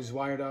guy who's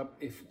wired up,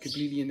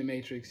 completely in the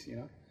matrix.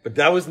 But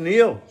that was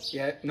Neo.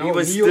 Yeah, no, he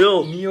was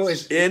Neo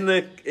is in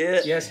the.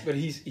 Yes, but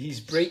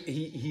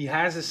he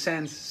has a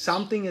sense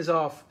something is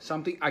off.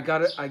 Something I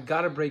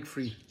gotta break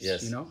free.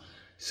 Yes,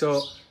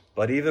 So.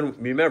 But even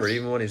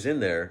when he's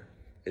in there,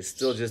 it's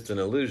still just an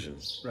illusion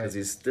because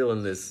he's still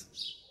in this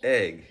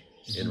egg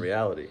in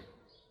reality.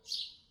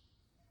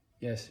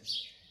 Yes.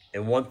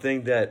 And one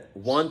thing,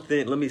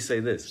 let me say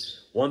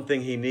this. One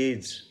thing he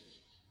needs,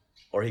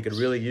 or he could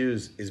really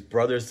use, is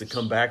brothers to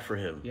come back for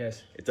him.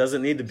 Yes. It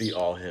doesn't need to be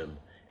all him.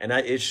 And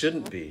it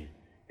shouldn't be.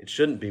 It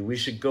shouldn't be. We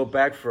should go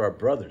back for our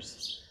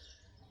brothers,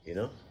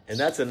 And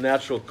that's a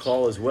natural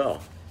call as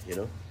well,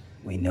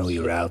 We know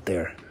you're out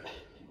there.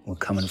 We're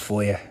coming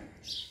for you.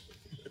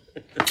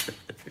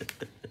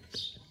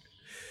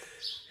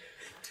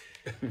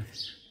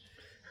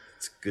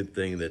 It's a good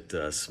thing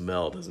that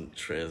smell doesn't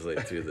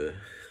translate to the...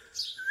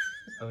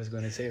 I was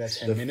going to say that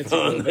 10 minutes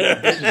ago,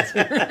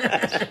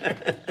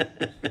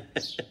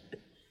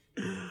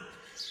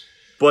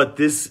 but But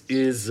this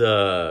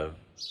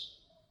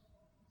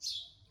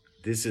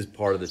is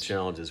part of the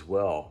challenge as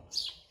well,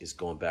 is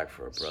going back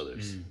for our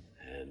brothers.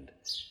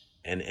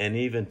 And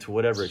even to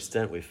whatever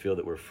extent we feel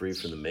that we're free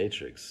from the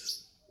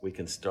matrix, we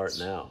can start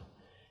now.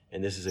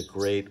 And this is a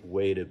great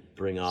way to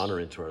bring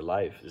honor into our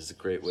life. This is a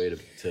great way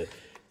to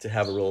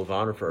have a role of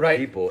honor for our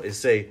people, is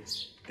say,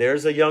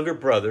 there's a younger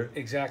brother.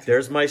 Exactly.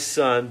 There's my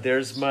son.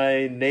 There's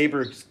my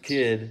neighbor's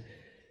kid.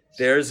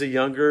 There's a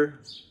younger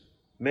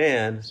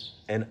man,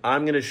 and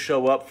I'm going to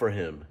show up for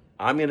him.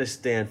 I'm going to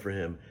stand for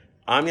him.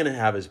 I'm going to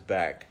have his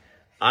back.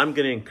 I'm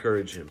going to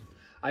encourage him.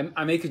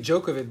 I make a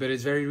joke of it, but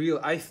it's very real.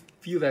 I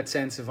feel that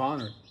sense of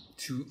honor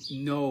to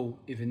know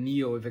if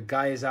a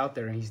guy is out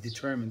there and he's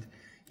determined,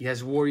 he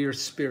has warrior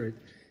spirit,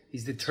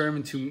 he's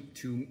determined to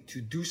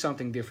do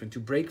something different, to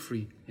break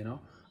free.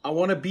 I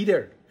want to be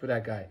there for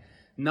that guy.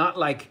 Not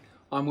like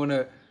I'm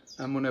gonna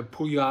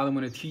pull you out, I'm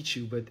gonna teach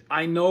you, but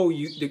I know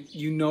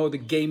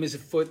the game is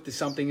afoot,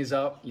 something is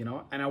up,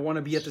 and I want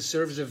to be at the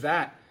service of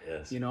that.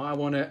 Yes. I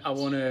want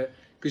to,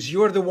 because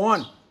you're the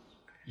one,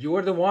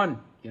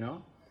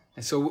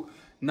 and so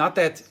not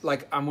that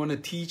like I'm gonna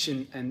teach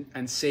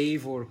and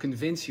save or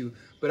convince you,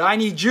 but I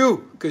need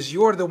you because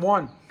you're the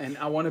one, and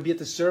I want to be at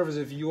the service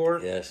of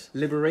your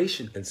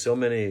liberation. And so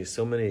many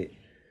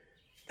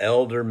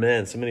older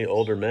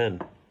men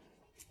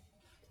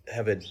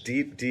have a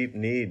deep, deep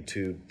need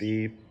to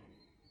be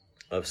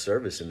of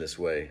service in this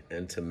way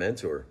and to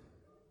mentor,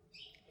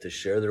 to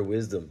share their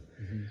wisdom,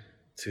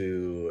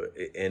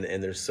 and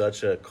there's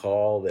such a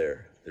call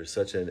there. There's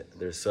such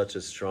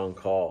a strong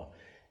call.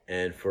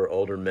 And for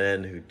older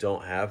men who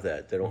don't have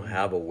that, they don't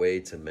have a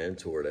way to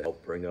mentor, to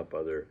help bring up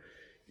other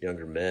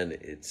younger men.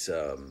 It's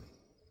a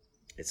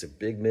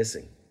big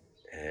missing,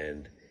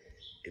 and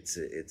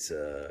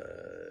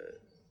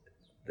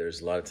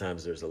there's a lot of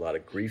times there's a lot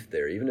of grief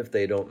there, even if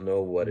they don't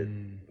know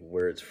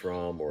where it's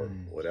from or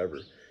whatever.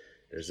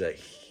 There's that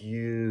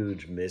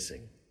huge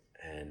missing,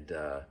 and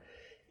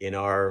in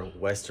our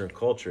Western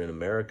culture in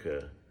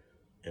America,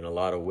 in a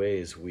lot of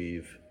ways,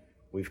 we've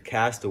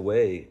cast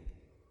away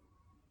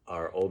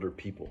our older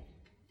people.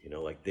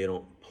 Like they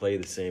don't play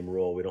the same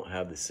role. We don't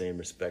have the same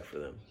respect for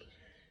them,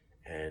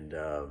 and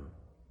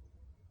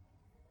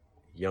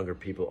younger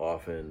people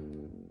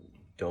often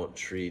don't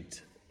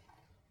treat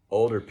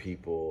older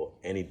people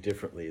any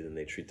differently than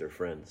they treat their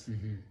friends.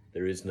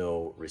 There is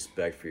no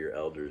respect for your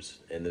elders,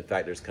 and in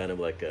fact, there's kind of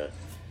like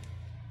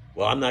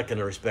I'm not going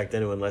to respect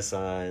anyone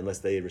unless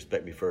they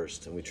respect me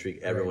first, and we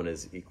treat everyone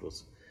as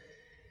equals.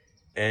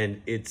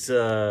 And it's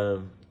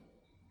there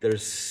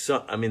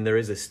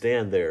is a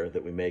stand there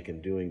that we make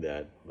in doing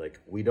that. Like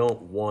we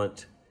don't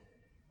want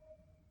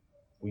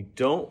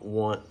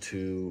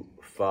to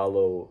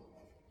follow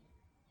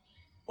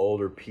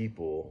older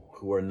people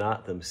who are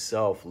not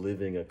themselves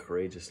living a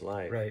courageous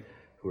life,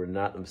 who are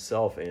not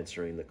themselves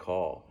answering the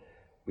call.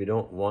 We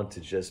don't want to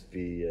just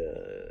be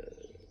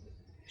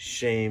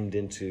shamed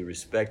into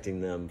respecting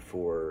them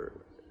for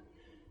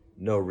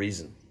no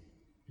reason,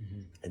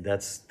 and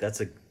that's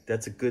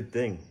a good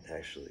thing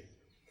actually.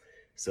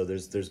 So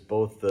there's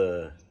both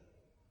and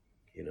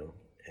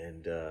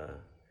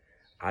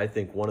I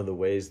think one of the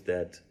ways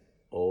that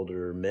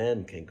older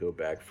men can go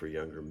back for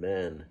younger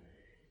men,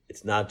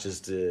 it's not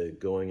just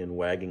going and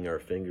wagging our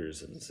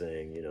fingers and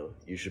saying,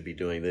 you should be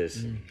doing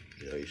this,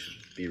 you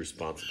should be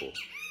responsible.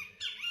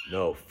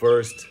 No,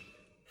 first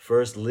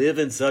live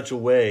in such a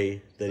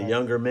way that a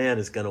younger man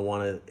is going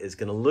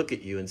to look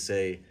at you and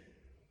say,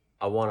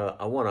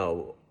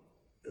 to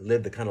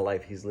live the kind of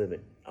life he's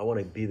living. I want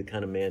to be the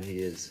kind of man he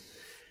is.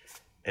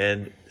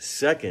 And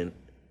second,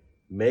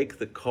 make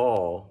the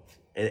call,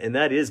 and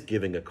that is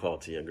giving a call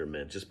to younger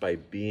men just by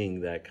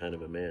being that kind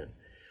of a man.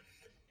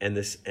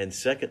 And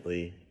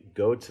secondly,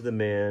 go to the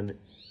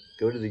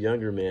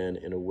younger man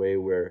in a way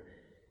where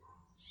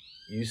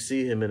you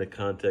see him in a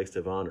context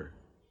of honor.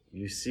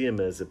 You see him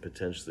as a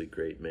potentially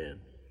great man,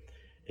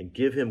 and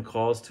give him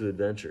calls to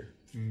adventure.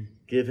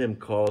 Give him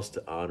calls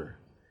to honor,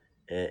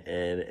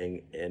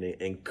 and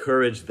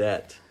encourage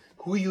that.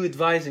 Who are you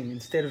advising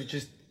instead of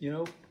just, we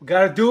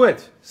got to do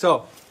it.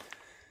 So,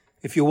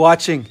 if you're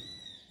watching,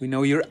 we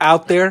know you're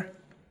out there.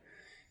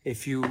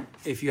 If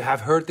you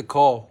have heard the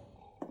call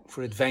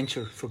for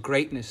adventure, for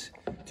greatness,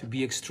 to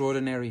be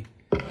extraordinary,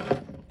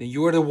 then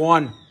you're the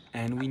one,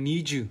 and we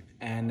need you.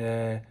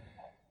 And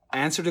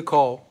answer the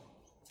call,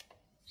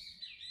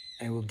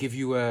 and we'll give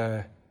you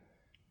an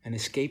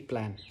escape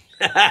plan.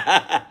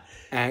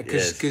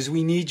 Because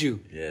we need you.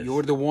 Yes.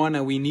 You're the one,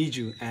 and we need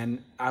you.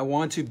 And I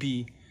want to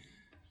be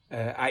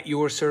at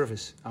your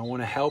service. I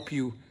want to help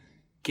you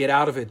get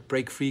out of it,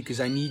 break free, because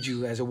I need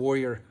you as a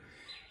warrior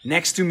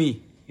next to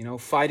me,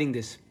 fighting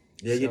this.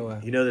 Yeah, So,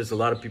 there's a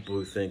lot of people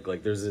who think,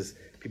 like,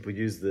 people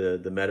use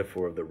the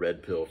metaphor of the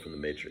red pill from the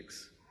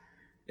Matrix.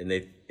 And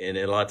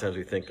a lot of times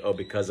we think, oh,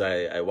 because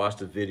I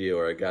watched a video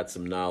or I got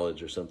some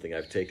knowledge or something,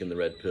 I've taken the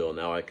red pill.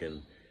 Now I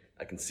can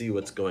see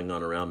what's going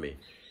on around me.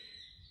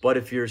 But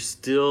if you're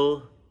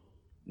still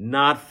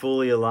not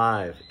fully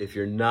alive, if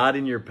you're not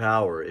in your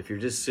power, if you're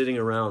just sitting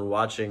around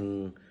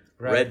watching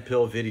red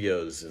pill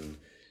videos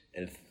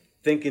and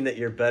thinking that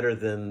you're better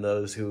than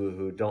those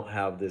who don't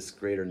have this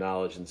greater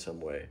knowledge in some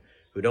way,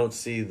 who don't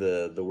see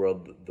the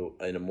world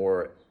in a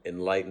more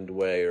enlightened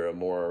way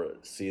or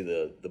see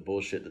the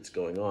bullshit that's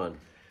going on.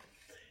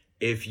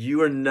 If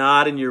you are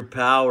not in your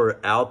power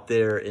out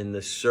there in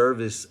the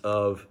service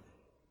of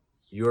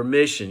your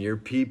mission, your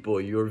people,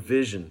 your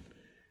vision,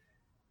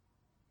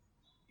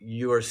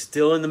 you are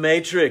still in the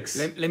Matrix.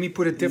 let me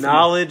put it differently.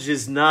 Knowledge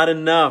is not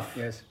enough.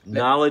 Yes.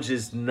 Knowledge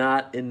is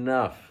not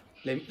enough.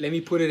 Let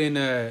me put it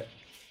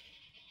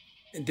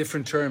in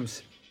different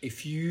terms.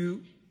 If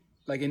you,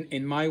 like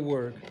in my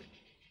work,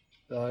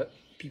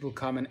 people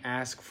come and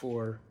ask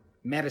for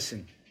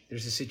medicine.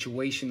 There's a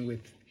situation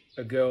with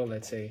a girl,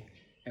 let's say,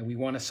 and we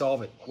want to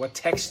solve it. What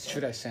text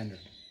should I send her?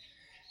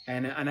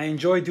 And I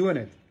enjoy doing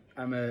it.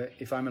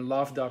 If I'm a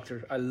love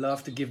doctor, I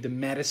love to give the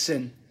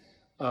medicine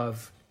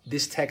of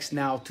this text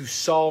now to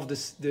solve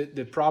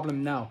the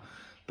problem now.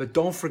 But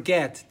don't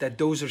forget that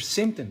those are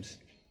symptoms.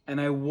 And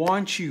I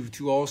want you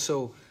to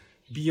also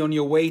be on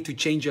your way to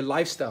change your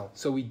lifestyle,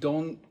 so we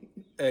don't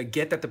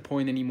get at the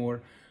point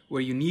anymore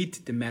where you need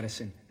the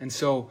medicine. And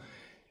so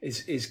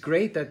it's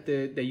great that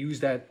they use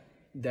that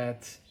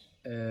use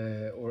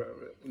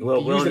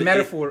the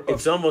metaphor.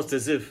 It's almost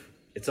as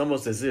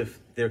if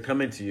they're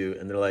coming to you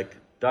and they're like,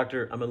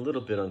 "Doctor, I'm a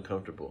little bit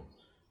uncomfortable.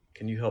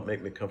 Can you help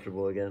make me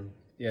comfortable again?"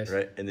 Yes.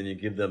 Right? And then you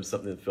give them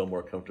something to feel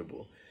more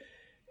comfortable.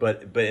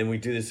 But we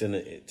do this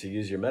to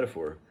use your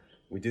metaphor,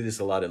 we do this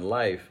a lot in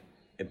life,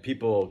 and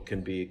people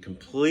can be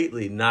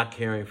completely not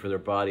caring for their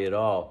body at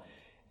all,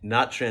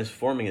 not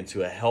transforming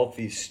into a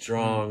healthy,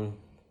 strong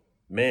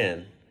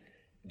man,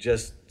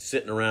 just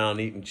sitting around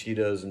eating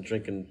Cheetos and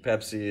drinking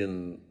Pepsi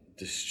and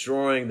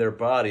destroying their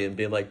body and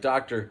being like,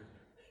 "Doctor,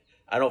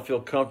 I don't feel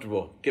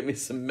comfortable. Get me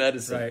some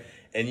medicine." Right.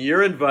 And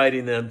you're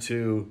inviting them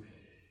to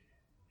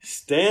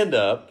stand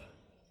up,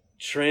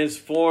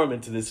 transform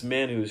into this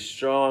man who is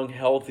strong,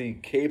 healthy,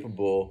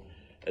 capable,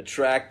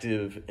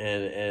 attractive,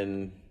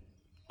 and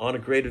on a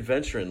great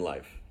adventure in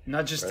life.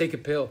 Not just take a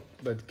pill,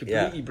 but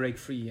completely break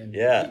free and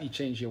completely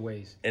change your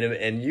ways.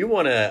 And you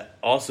want to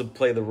also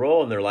play the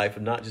role in their life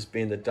of not just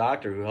being the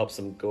doctor who helps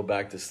them go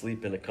back to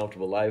sleep in a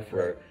comfortable life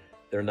where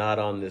they're not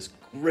on this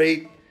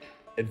great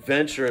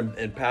adventure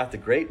and path to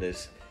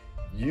greatness.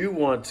 You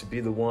want to be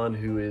the one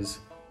who is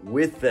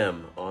with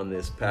them on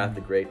this path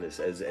to greatness,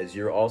 as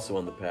you're also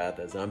on the path,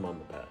 as I'm on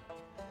the path.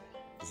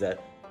 Is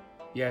that?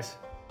 Yes.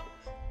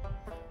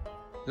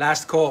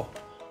 Last call.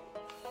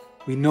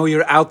 We know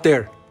you're out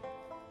there.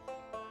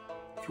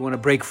 If you want to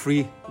break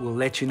free, we'll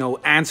let you know.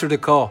 Answer the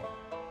call.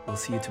 We'll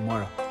see you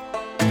tomorrow.